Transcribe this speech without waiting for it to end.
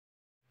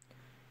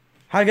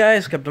Hi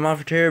guys, Captain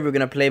Manfred here. We're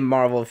gonna play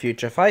Marvel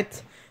Future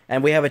Fight,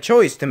 and we have a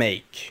choice to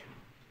make.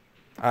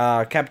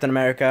 Captain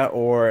America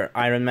or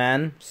Iron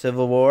Man,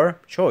 Civil War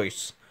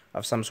choice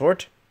of some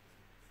sort.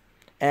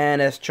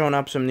 And it's shown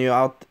up some new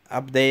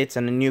updates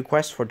and a new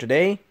quest for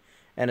today.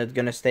 And it's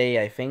gonna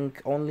stay, I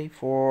think, only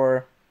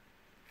for...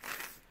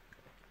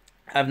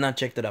 I've not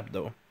checked it up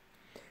though.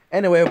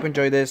 Anyway, hope you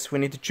enjoy this. We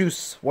need to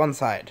choose one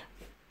side.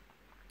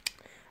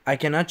 I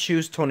cannot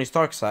choose Tony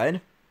Stark's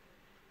side.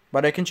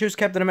 But I can choose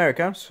Captain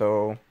America,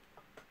 so...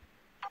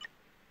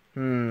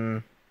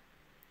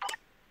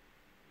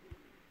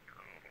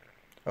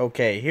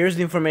 Okay, here's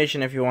the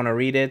information if you want to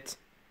read it.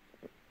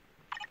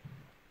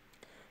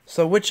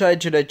 So which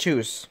side should I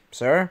choose,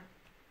 sir?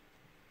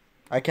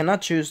 I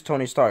cannot choose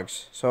Tony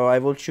Stark's, so I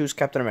will choose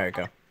Captain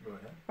America. Go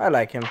ahead. I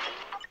like him.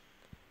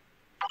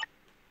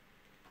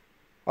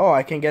 Oh,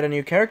 I can get a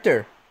new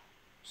character.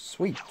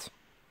 Sweet.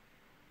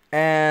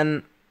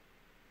 And...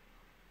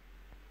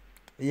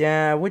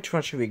 yeah, which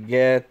one should we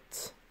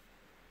get?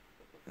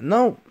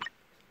 No,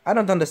 I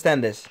don't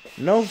understand this.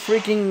 No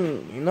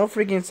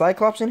freaking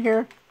Cyclops in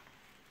here?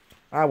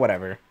 Ah,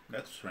 whatever.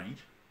 That's strange.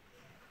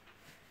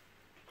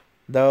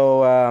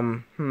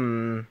 Though,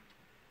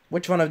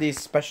 which one of these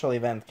special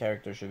event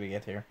characters should we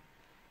get here?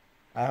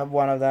 I have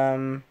one of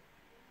them.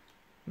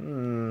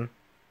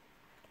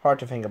 Hard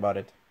to think about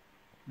it.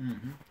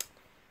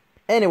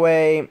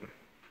 Anyway,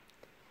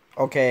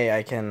 okay,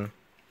 I can...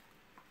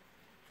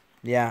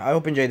 yeah, I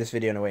hope you enjoyed this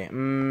video anyway.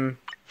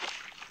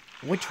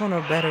 Which one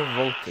are better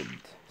voted?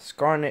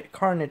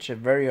 Carnage is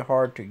very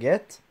hard to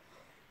get.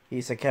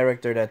 He's a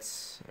character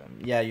that's...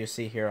 yeah, you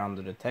see here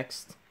under the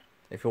text.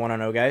 If you want to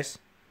know, guys.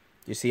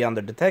 You see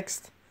under the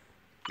text.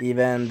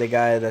 Even the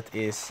guy that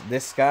is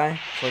this guy,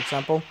 for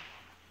example.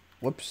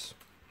 Whoops.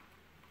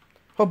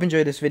 Hope you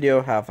enjoyed this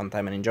video. Have fun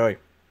time and enjoy.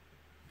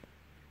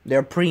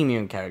 They're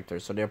premium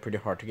characters, so they're pretty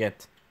hard to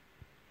get.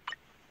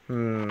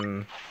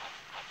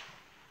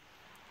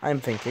 I'm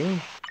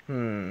thinking,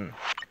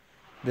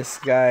 this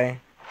guy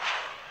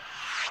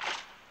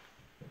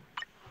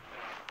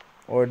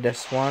or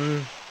this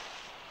one.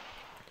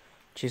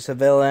 She's a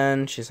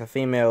villain, she's a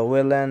female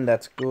villain,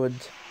 that's good.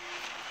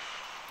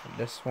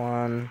 This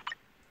one.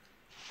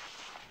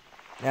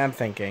 Yeah, I'm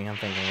thinking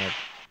it.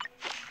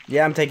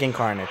 Yeah, I'm taking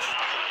Carnage.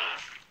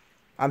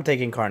 I'm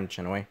taking Carnage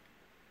anyway.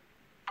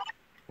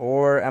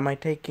 Or am I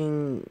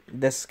taking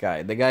this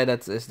guy? The guy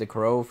that is the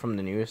Crow from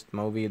the newest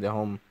movie,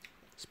 the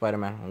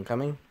Spider-Man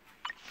Homecoming.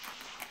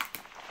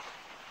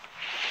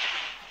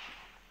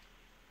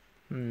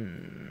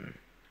 You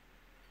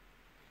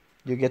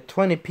get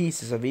 20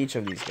 pieces of each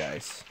of these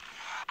guys.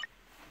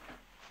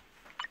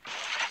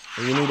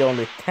 You need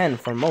only 10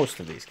 for most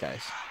of these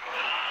guys.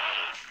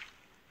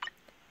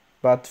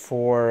 But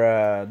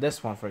for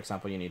this one, for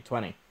example, you need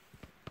 20.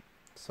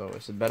 So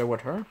is it better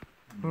with her?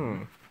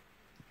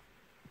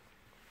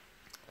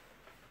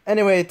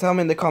 Anyway, tell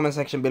me in the comment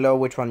section below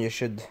which one I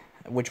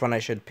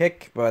should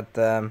pick, but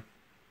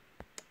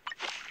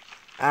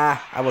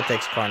I will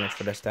take Carnage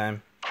for this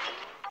time.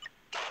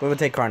 We will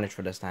take Carnage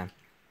for this time.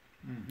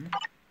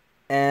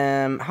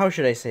 How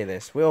should I say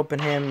this? We open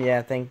him,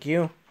 yeah, thank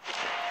you.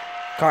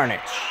 Carnage.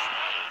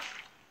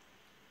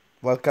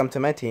 Welcome to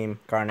my team,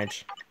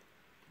 Carnage.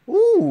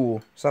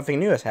 Ooh, something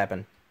new has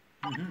happened.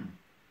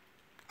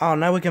 Oh,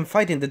 now we can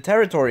fight in the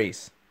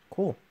territories.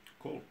 Cool.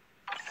 Cool.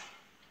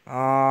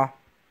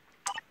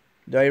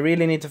 Do I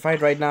really need to fight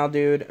right now,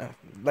 dude?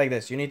 Like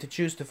this, you need to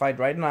choose to fight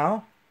right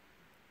now,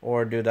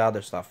 or do the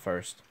other stuff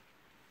first.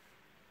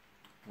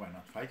 Why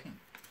not fighting?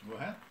 Go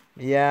ahead.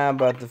 Yeah,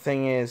 but the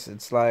thing is,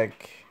 it's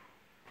like...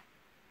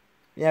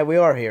 yeah, we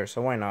are here,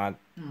 so why not?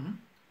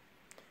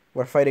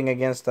 We're fighting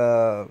against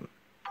oh,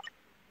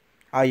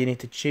 you need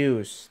to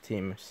choose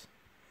teams.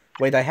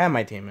 Wait, I have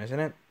my team, isn't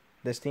it?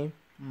 This team?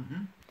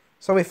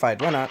 So we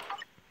fight, why not?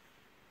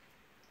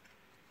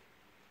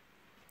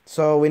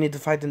 So we need to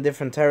fight in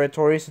different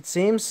territories, it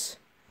seems.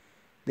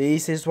 The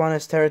easiest one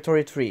is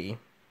territory 3.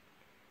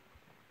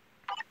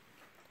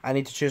 I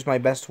need to choose my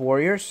best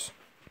warriors,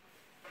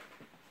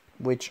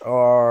 which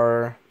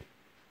are...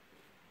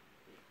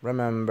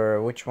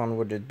 remember, which one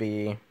would it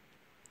be?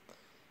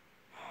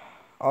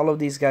 All of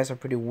these guys are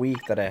pretty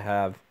weak that I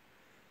have.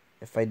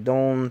 If I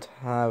don't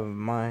have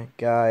my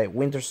guy...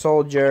 Winter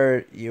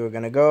Soldier, you're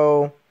gonna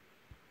go.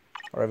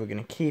 Or are we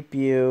gonna keep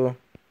you?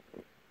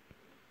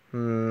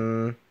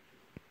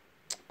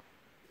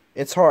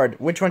 It's hard.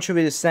 Which one should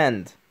we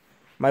send?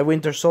 My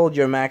Winter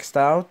Soldier maxed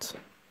out?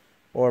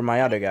 Or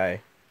my other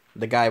guy?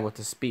 The guy with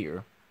the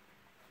spear?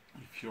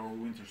 If your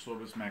Winter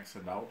Soldier's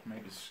maxed out,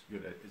 maybe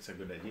it's a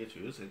good idea to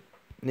use it.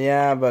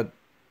 Yeah, but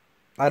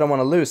I don't want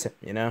to lose him,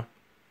 you know?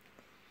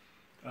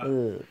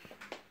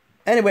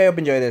 Anyway, I hope you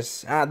enjoy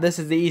this. This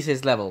is the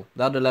easiest level.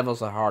 The other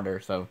levels are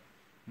harder, so...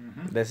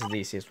 this is the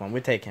easiest one.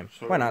 We take him.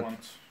 So why not?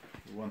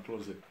 You want to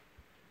lose it?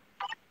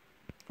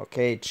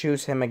 Okay,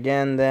 choose him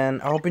again then.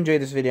 I hope you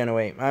enjoyed this video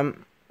anyway.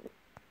 I'm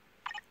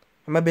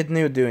a bit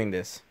new doing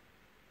this.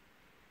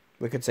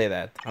 We could say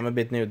that. I'm a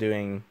bit new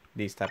doing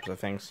these types of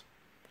things.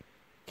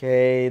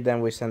 Okay, then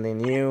we're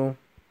sending you.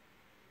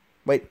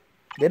 Wait,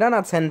 Did I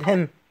not send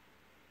him?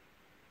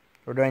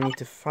 Or do I need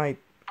to fight?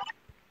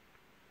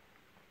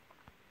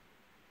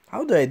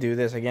 How do I do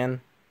this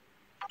again?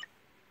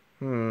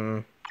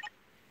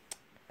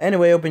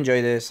 Anyway, hope you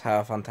enjoy this.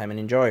 Have a fun time and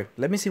enjoy.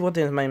 Let me see what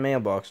is in my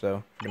mailbox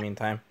though, for the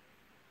meantime.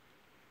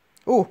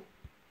 Ooh,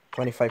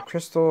 25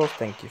 crystals.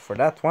 Thank you for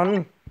that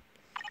one.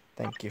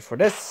 Thank you for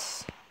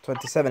this.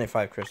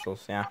 2075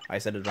 crystals. Yeah, I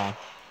said it wrong.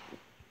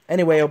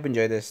 Anyway, hope you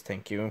enjoy this.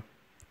 Thank you.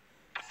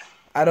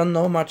 I don't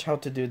know much how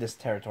to do this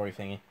territory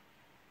thingy.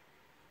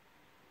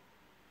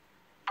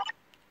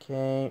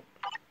 Okay.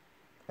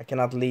 I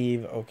cannot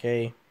leave.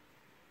 Okay.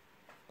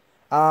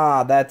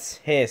 Ah, that's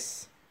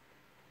his.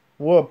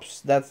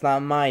 Whoops, that's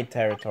not my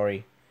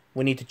territory.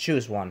 We need to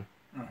choose one.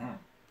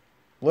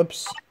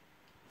 Whoops.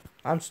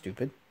 I'm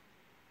stupid.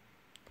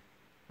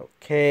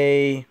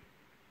 Okay.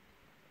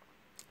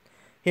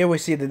 Here we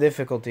see the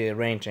difficulty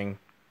ranging.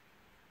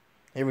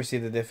 Here we see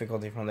the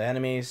difficulty from the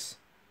enemies.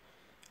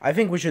 I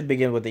think we should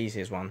begin with the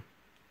easiest one.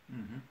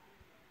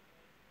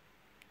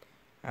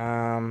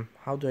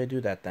 How do I do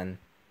that then?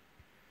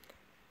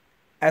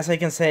 As I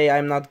can say,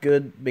 I'm not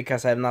good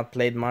because I have not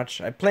played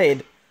much. I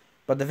played,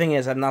 but the thing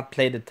is, I've not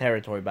played the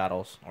territory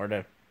battles or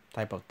the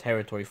type of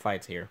territory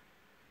fights here.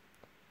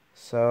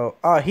 So,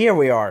 here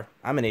we are.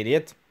 I'm an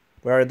idiot.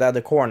 We're at the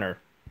other corner.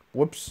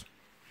 Whoops.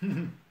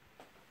 You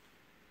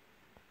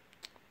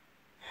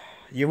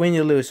win,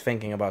 you lose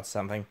thinking about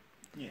something.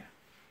 Yeah.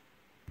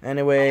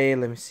 Anyway,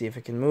 let me see if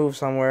I can move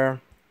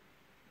somewhere.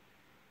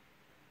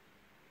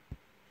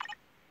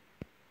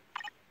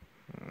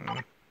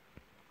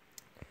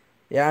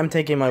 Yeah, I'm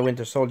taking my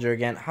Winter Soldier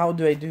again. How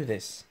do I do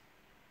this?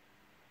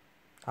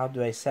 How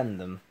do I send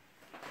them?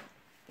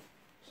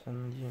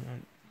 Send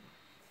unit.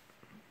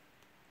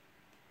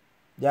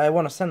 Yeah, I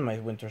want to send my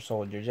Winter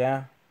Soldiers,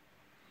 yeah.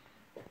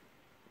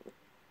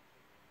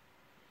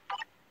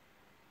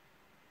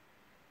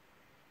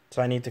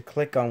 So I need to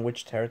click on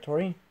which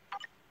territory.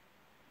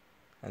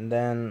 And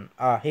then,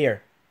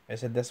 here.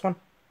 Is it this one?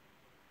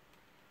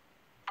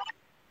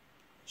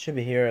 It should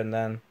be here and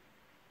then...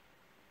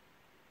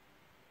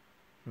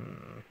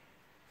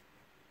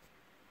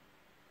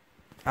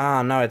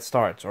 now it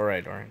starts.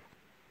 Alright.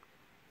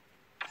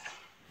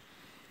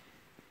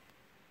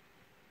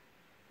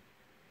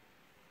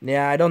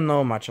 Yeah, I don't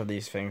know much of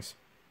these things.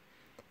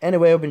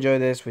 Anyway, hope you enjoy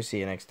this. We see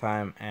you next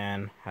time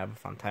and have a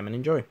fun time and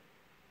enjoy.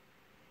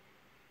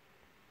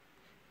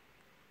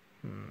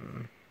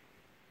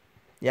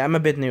 Yeah, I'm a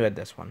bit new at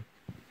this one.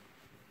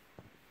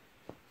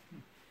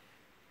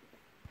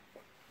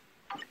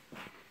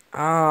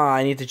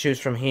 I need to choose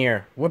from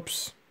here.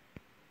 Whoops.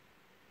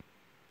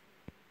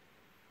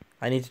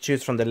 I need to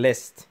choose from the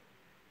list.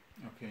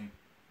 Okay.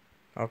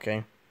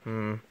 Okay.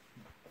 Where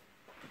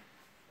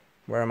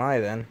am I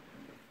then?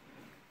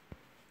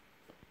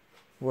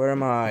 Where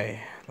am I?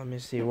 Let me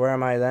see. Where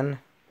am I then?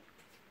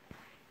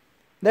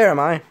 There am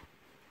I.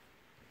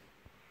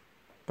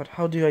 But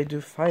how do I do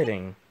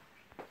fighting?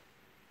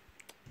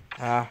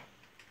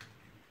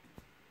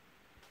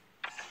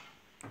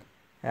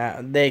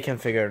 They can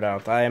figure it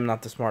out. I am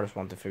not the smartest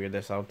one to figure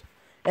this out.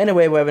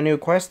 Anyway, we have a new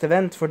quest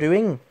event for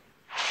doing.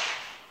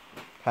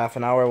 Half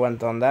an hour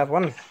went on that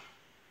one.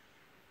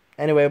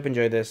 Anyway, hope you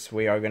enjoyed this.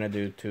 We are gonna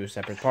do 2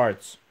 separate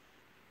parts.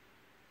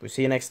 We'll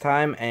see you next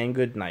time, and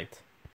good night.